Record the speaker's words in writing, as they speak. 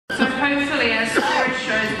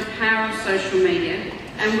social media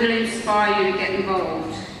and we'll inspire you to get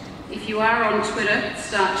involved. If you are on Twitter,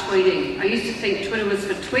 start tweeting. I used to think Twitter was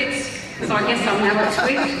for twits, so I guess I'm now a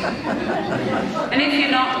twit. And if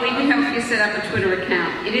you're not, we can help you set up a Twitter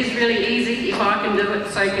account. It is really easy. If I can do it,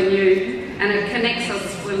 so can you. And it connects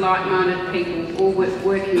us with like-minded people all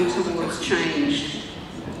working towards change.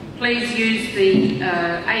 Please use the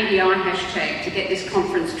ADI hashtag to get this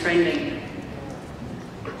conference trending.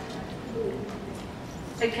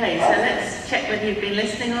 Okay, so let's check whether you've been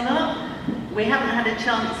listening or not. We haven't had a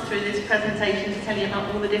chance through this presentation to tell you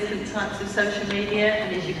about all the different types of social media,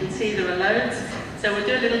 and as you can see there are loads. So we'll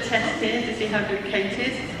do a little test here to see how good Kate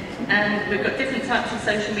is. And we've got different types of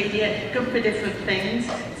social media, good for different things.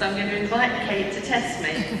 So I'm going to invite Kate to test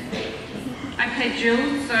me. Okay, Jill,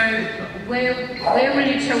 so where will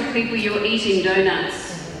you tell people you're eating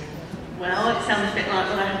donuts? Well, it sounds a bit like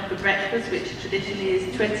what I have for breakfast, which traditionally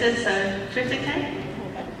is Twitter, so Twitter, Kate?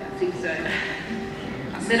 I think so.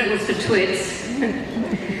 I said it was for twits.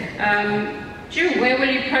 Jill, where will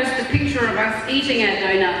you post a picture of us eating our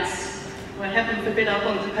donuts? Well, heaven forbid I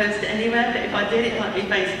want to post it anywhere, but if I did, it might be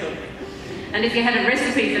Facebook. And if you had a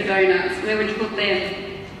recipe for donuts, where would you put them?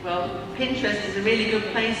 Well, Pinterest is a really good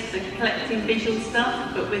place for collecting visual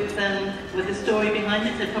stuff, but with a story behind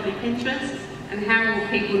it, so probably Pinterest. And how will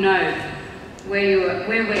people know where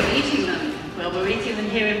we're eating them? Well, we're eating them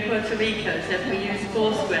here in Puerto Rico, so if we use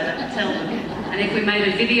Foursquare, that would tell them. And if we made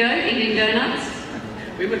a video eating donuts?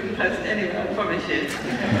 We wouldn't post it anywhere, I promise you.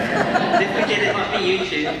 If we did, it might be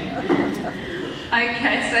YouTube.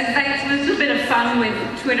 Okay, so thanks. It was a bit of fun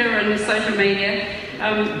with Twitter and social media.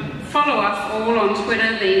 Follow us all on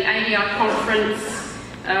Twitter, the ADI conference,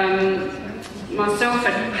 myself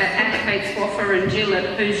at Kate Swaffer and Gill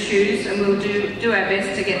at Whose Shoes, and we'll do our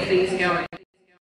best to get things going.